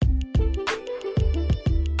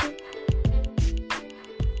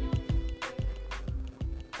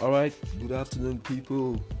All right, good afternoon,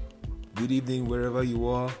 people. Good evening, wherever you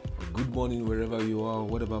are, or good morning, wherever you are,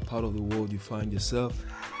 whatever part of the world you find yourself.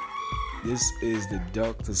 This is the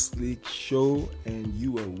Dr. Sleek Show, and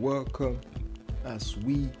you are welcome as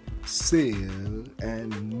we sail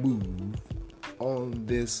and move on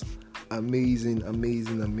this amazing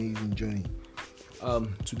journey.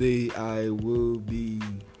 Today, I will be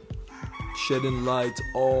shedding light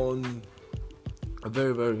on a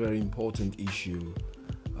very important issue.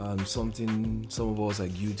 Something some of us are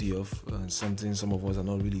guilty of, and something some of us are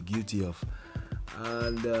not really guilty of.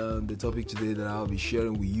 And the topic today that I'll be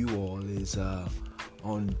sharing with you all is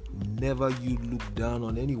on never you look down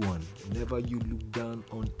on anyone. Never you look down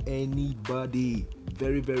on anybody.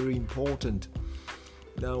 Very important.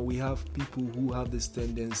 Now, we have people who have this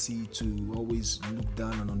tendency to always look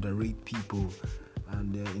down and underrate people.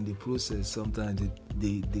 And in the process, sometimes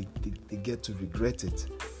they get to regret it.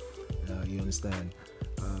 You understand?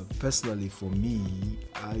 Personally, for me,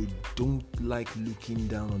 I don't like looking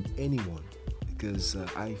down on anyone because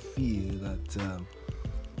I feel that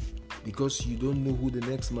because you don't know who the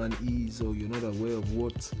next man is, or you're not aware of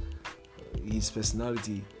what his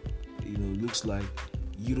personality, looks like,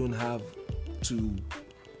 you don't have to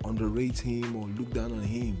underrate him or look down on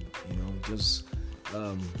him. Just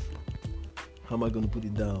how am I going to put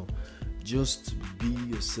it down? Just be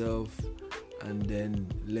yourself and then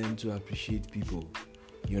learn to appreciate people.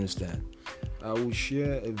 You understand? I will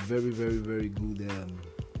share a very good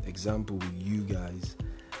example with you guys.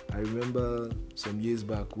 I remember some years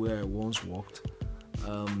back where I once worked.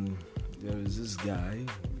 There was this guy.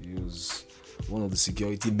 He was one of the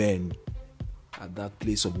security men at that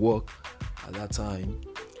place of work at that time.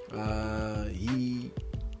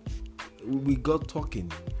 We got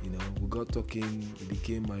talking. He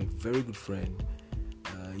became my very good friend.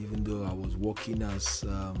 Even though I was working as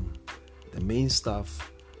the main staff,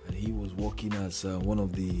 and he was working as one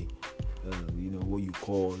of the, what you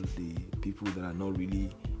call the people that are not really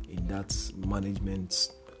in that management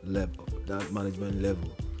level.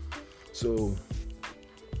 So,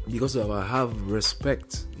 because of I have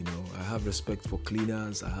respect, I have respect for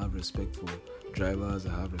cleaners, I have respect for drivers,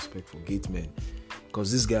 I have respect for gatemen,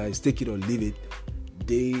 because these guys, take it or leave it,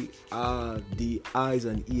 they are the eyes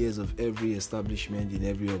and ears of every establishment in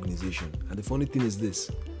every organization. And the funny thing is this: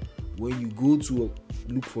 when you go to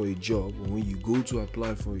look for a job, or when you go to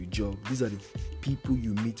apply for a job, these are the people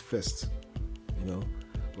you meet first.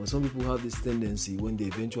 But some people have this tendency when they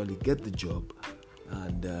eventually get the job,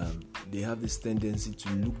 and they have this tendency to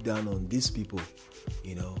look down on these people,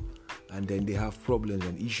 and then they have problems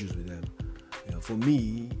and issues with them. For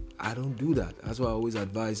me, I don't do that. That's why I always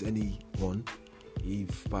advise anyone,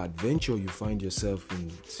 if by adventure you find yourself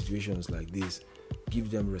in situations like this,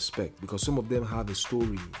 give them respect, because some of them have a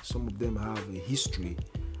story, some of them have a history,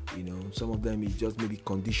 some of them, it just maybe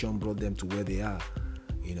condition brought them to where they are,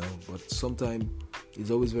 but sometimes it's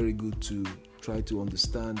always very good to try to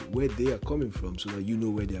understand where they are coming from so that you know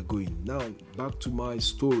where they are going. Now, back to my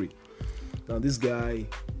story. Now, this guy,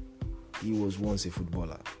 he was once a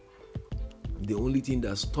footballer. The only thing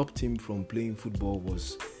that stopped him from playing football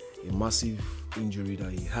was a massive injury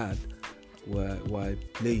that he had while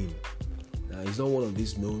playing. He's not one of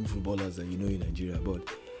these known footballers that you know in Nigeria, but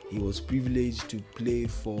he was privileged to play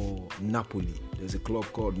for Napoli. There's a club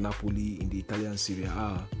called Napoli in the Italian Serie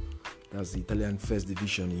A. That's the Italian first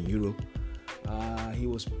division in Europe. He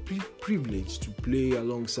was privileged to play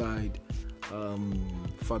alongside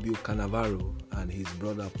Fabio Cannavaro and his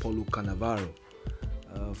brother Paulo Cannavaro.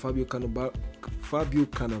 Fabio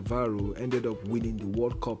Cannavaro ended up winning the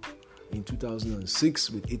World Cup in 2006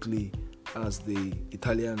 with Italy as the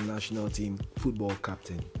Italian national team football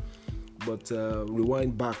captain. But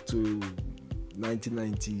rewind back to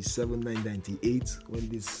 1997-1998 when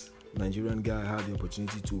this Nigerian guy had the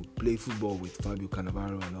opportunity to play football with Fabio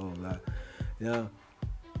Cannavaro and all of that.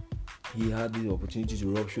 He had the opportunity to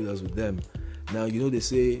rub shoulders with them. Now, they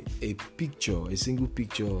say a single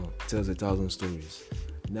picture tells 1,000 stories.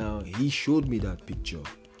 Now, he showed me that picture,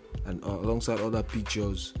 and alongside other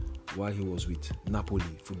pictures while he was with Napoli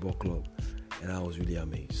Football Club, and I was really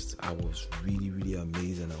amazed. I was really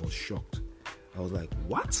amazed, and I was shocked. I was like,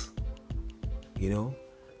 what?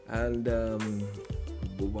 And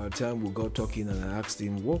by the time we got talking, and I asked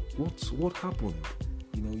him, what happened?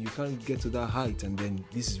 You can't get to that height, and then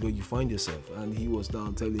this is where you find yourself. And he was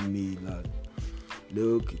down telling me that,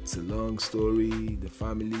 look, it's a long story, the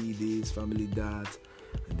family this, family that,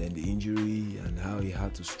 and then the injury and how he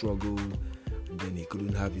had to struggle, and then he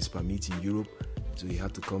couldn't have his permit in Europe, so he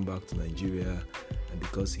had to come back to Nigeria. And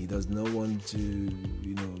because he does not want to,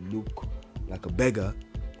 look like a beggar,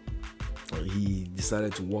 he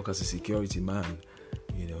decided to work as a security man,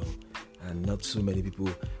 and not so many people.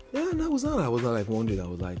 Yeah, and I was not like wondering. I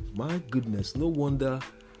was like, my goodness, no wonder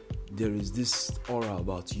there is this aura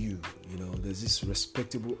about you. There's this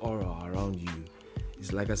respectable aura around you.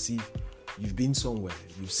 It's like as if you've been somewhere,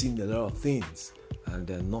 you've seen a lot of things, and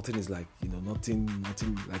nothing is like, nothing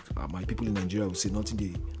like my people in Nigeria would say, nothing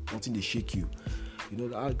they shake you.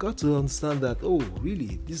 I got to understand that, oh,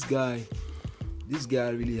 really, this guy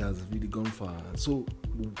really has really gone far. So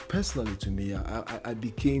personally to me, I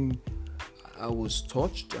was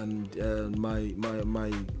touched, and my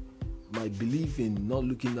belief in not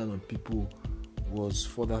looking down on people was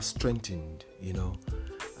further strengthened,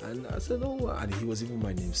 And I said, oh, and he was even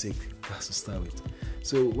my namesake. That's to start with.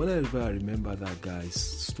 So whenever I remember that guy's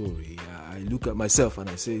story, I look at myself and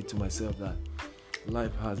I say to myself that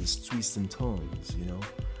life has its twists and turns,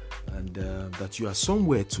 and that you are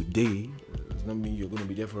somewhere today does not mean you're going to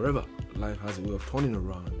be there forever. Life has a way of turning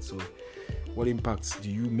around. So what impacts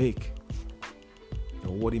do you make?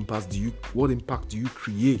 What impact do you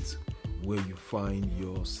create where you find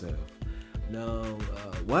yourself? Now,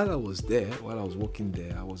 while I was working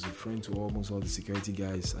there, I was referring to almost all the security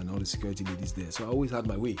guys and all the security ladies there. So I always had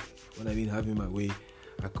my way. When I mean having my way,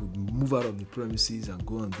 I could move out of the premises and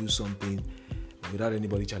go and do something without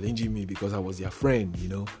anybody challenging me because I was their friend,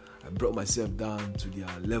 I brought myself down to their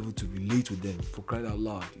level to relate with them. For crying out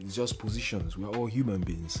loud, it's just positions. We're all human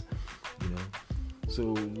beings,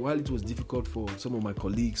 So while it was difficult for some of my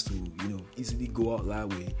colleagues to, easily go out that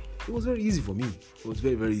way, it was very easy for me. It was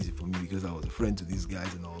very, very easy for me because I was a friend to these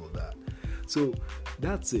guys and all of that. So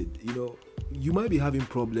that's it. You might be having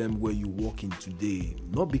problem where you walk in today,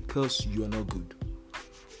 not because you are not good.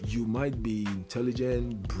 You might be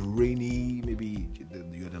intelligent, brainy, maybe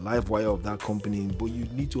you're the live wire of that company, but you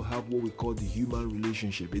need to have what we call the human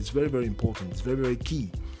relationship. It's very, very important. It's very, very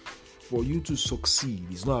key. For you to succeed,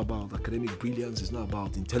 it's not about academic brilliance, it's not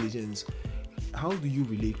about intelligence. How do you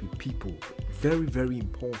relate with people? Very, very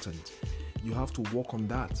important. You have to work on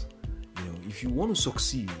that. If you want to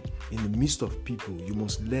succeed in the midst of people, you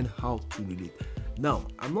must learn how to relate. Now,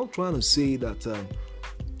 I'm not trying to say that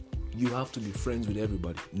you have to be friends with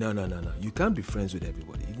everybody. No. You can't be friends with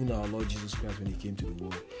everybody. Even our Lord Jesus Christ, when he came to the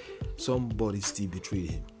world, somebody still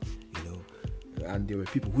betrayed him, and there were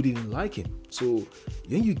people who didn't like him. So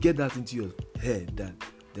when you get that into your head that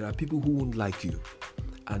there are people who won't like you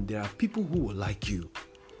and there are people who will like you,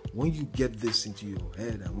 when you get this into your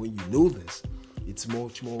head and when you know this, it's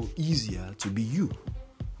much more easier to be you.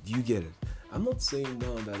 Do you get it? I'm not saying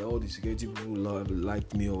now that all the security people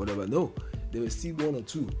liked me or whatever. No, there were still one or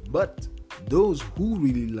two. But those who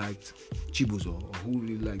really liked Chibuzo or who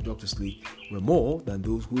really liked Dr. Slick were more than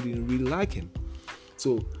those who didn't really like him.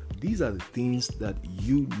 So these are the things that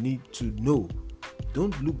you need to know.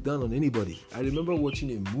 Don't look down on anybody. I remember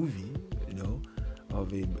watching a movie,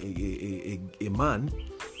 of a man,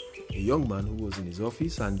 a young man who was in his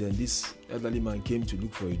office, and then this elderly man came to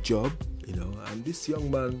look for a job, and this young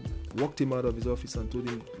man walked him out of his office and told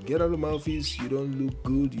him, "Get out of my office, you don't look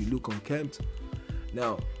good, you look unkempt."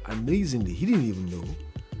 Now, amazingly, he didn't even know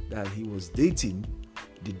that he was dating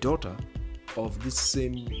the daughter of this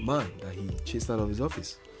same man that he chased out of his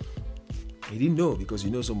office. He didn't know because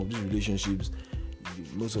some of these relationships,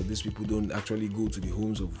 most of these people don't actually go to the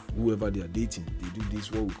homes of whoever they are dating. They do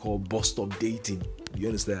this what we call bus-stop dating. You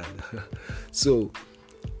understand? So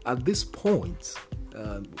at this point,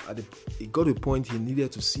 it got to a point he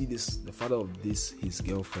needed to see the father of his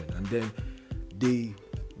girlfriend, and then they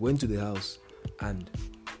went to the house, and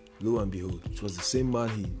lo and behold, it was the same man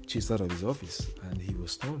he chased out of his office, and he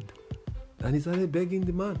was stunned. And he started begging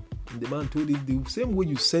the man. And the man told him, the same way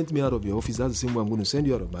you sent me out of your office, that's the same way I'm going to send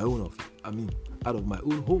you out of my own office. Out of my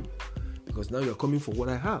own home. Because now you're coming for what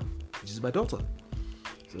I have, which is my daughter.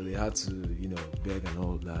 So they had to, beg and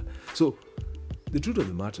all that. So the truth of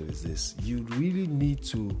the matter is this. You really need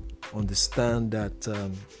to understand that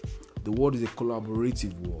the world is a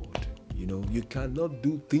collaborative world. You cannot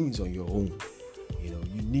do things on your own.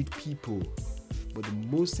 You need people. But the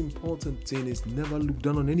most important thing is never look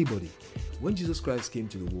down on anybody. When Jesus Christ came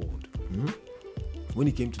to the world,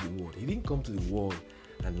 he didn't come to the world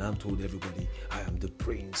and now told everybody, "I am the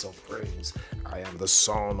Prince of Prince. I am the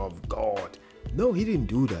Son of God." No, he didn't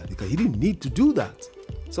do that because he didn't need to do that.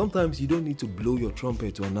 Sometimes you don't need to blow your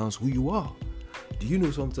trumpet to announce who you are. Do you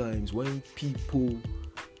know sometimes when people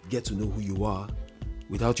get to know who you are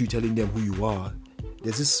without you telling them who you are,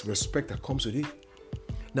 there's this respect that comes with it.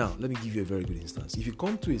 Now, let me give you a very good instance. If you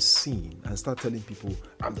come to a scene and start telling people,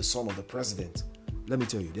 "I'm the son of the president," let me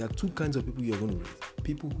tell you, there are two kinds of people you're going to raise.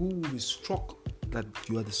 People who will be struck that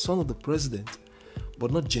you are the son of the president,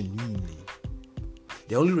 but not genuinely.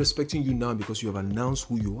 They're only respecting you now because you have announced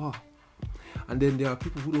who you are. And then there are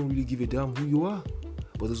people who don't really give a damn who you are,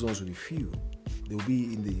 but those ones will be few. They will be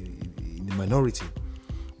in the minority.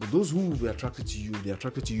 But those who will be attracted to you, they're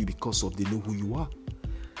attracted to you because of they know who you are.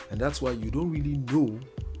 And that's why you don't really know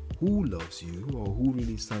who loves you or who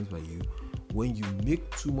really stands by you when you make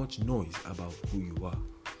too much noise about who you are.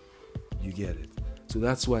 You get it? So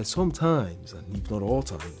that's why sometimes, and if not all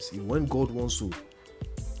times, when God wants to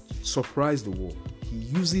surprise the world, He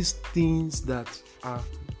uses things that are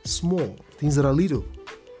small, things that are little.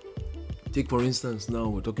 Take for instance, now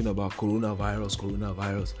we're talking about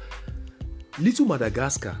coronavirus. Little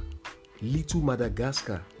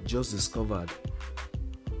Madagascar just discovered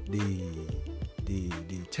the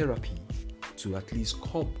therapy to at least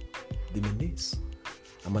curb the menace.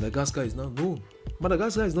 And Madagascar is now known.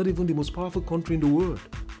 Madagascar is not even the most powerful country in the world.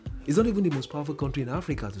 It's not even the most powerful country in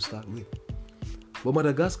Africa to start with. But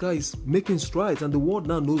Madagascar is making strides, and the world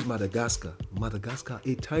now knows Madagascar. Madagascar,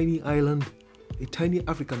 a tiny island, a tiny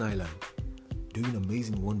African island, doing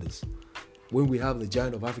amazing wonders. When we have the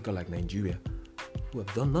giant of Africa like Nigeria, who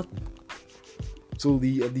have done nothing. So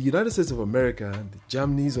the United States of America and the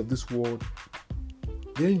Germanys of this world,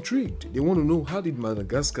 they're intrigued. They want to know, how did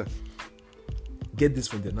Madagascar get this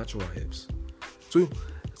from their natural herbs?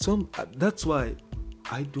 So that's why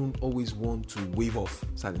I don't always want to wave off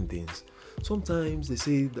certain things. Sometimes they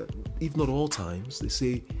say that, if not all times, they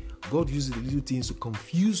say God uses the little things to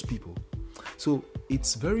confuse people. So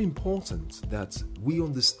it's very important that we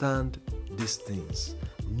understand these things.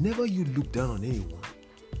 Never you look down on anyone,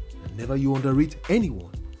 and never you underrate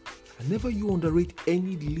anyone, and never you underrate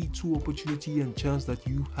any little opportunity and chance that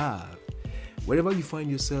you have. Wherever you find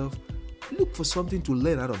yourself, look for something to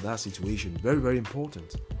learn out of that situation. Very, very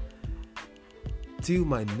important. Till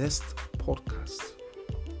my next podcast,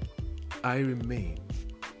 I remain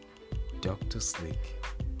Dr. Slick.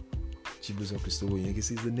 Chibuzo Christopher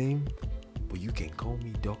Yegesi is the name, but you can call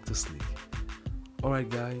me Dr. Slick. Alright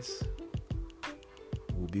guys,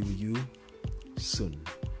 we'll be with you soon.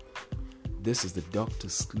 This is the Dr.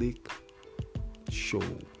 Slick Show.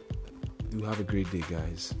 You have a great day,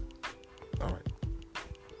 guys. Alright.